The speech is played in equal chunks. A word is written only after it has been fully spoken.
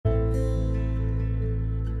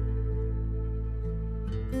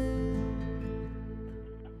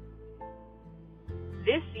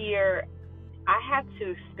where I had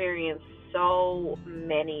to experience so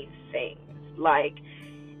many things. Like,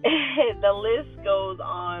 the list goes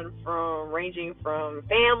on from ranging from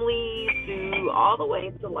family to all the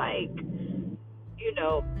way to like,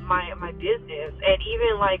 my business and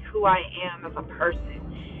even like who I am as a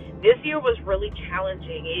person. This year was really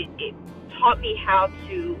challenging. It taught me how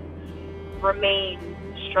to remain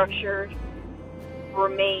structured,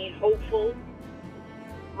 remain hopeful,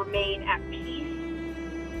 remain at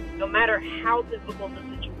peace, no matter how difficult the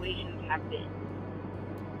situations have been.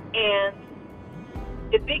 And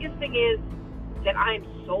the biggest thing is that I'm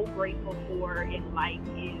so grateful for in life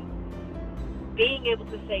is being able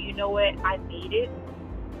to say, you know what, I made it,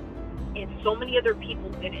 and so many other people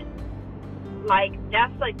didn't. Like,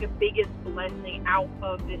 that's like the biggest blessing out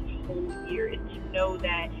of this whole year, is to know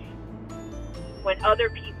that when other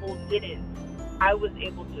people didn't, I was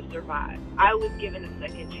able to survive. I was given a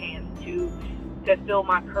second chance to fulfill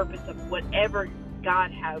my purpose of whatever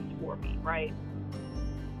God has for me, right?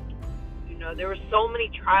 There were so many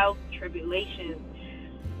trials and tribulations,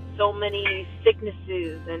 so many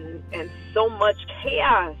sicknesses, and so much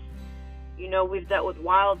chaos. We've dealt with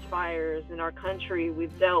wildfires in our country.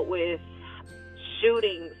 We've dealt with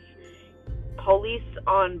shootings, police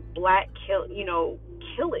on black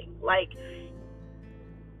killing. Like,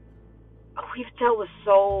 we've dealt with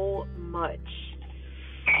so much.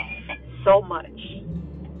 So much.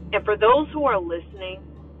 And for those who are listening,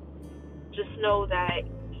 just know that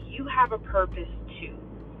you have a purpose too.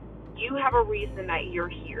 You have a reason that you're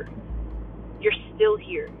here. You're still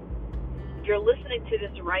here. If you're listening to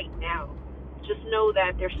this right now, just know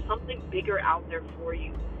that there's something bigger out there for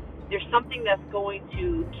you. There's something that's going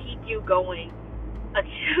to keep you going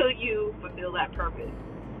until you fulfill that purpose.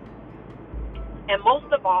 And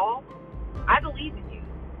most of all, I believe in you.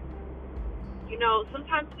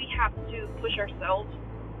 Sometimes we have to push ourselves.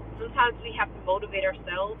 Sometimes we have to motivate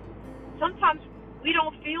ourselves. Sometimes we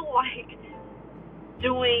don't feel like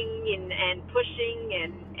doing and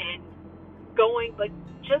pushing and going, but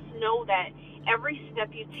just know that every step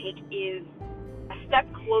you take is a step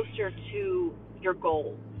closer to your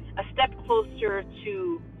goal, a step closer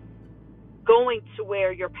to going to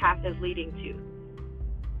where your path is leading to.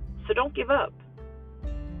 So don't give up.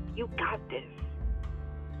 You got this.